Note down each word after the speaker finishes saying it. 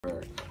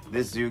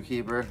This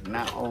Zookeeper,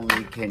 not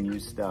only can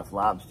you stuff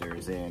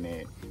lobsters in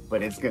it,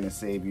 but it's gonna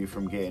save you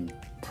from getting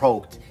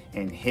poked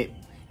and hit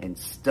and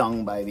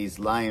stung by these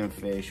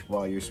lionfish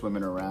while you're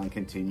swimming around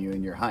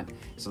continuing your hunt.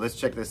 So let's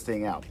check this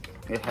thing out.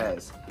 It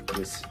has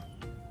this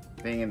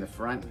thing in the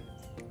front,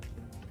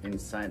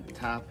 inside the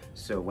top,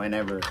 so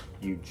whenever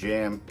you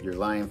jam your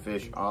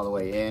lionfish all the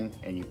way in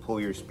and you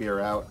pull your spear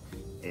out,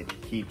 it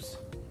keeps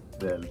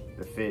the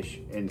fish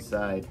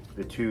inside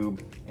the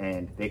tube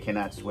and they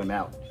cannot swim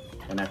out.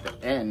 And at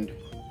the end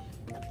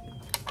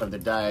of the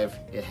dive,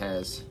 it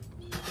has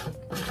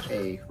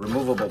a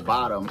removable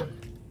bottom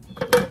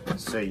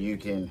so you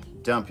can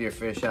dump your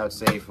fish out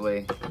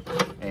safely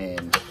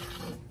and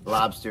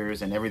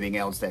lobsters and everything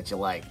else that you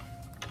like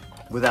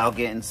without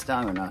getting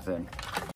stung or nothing.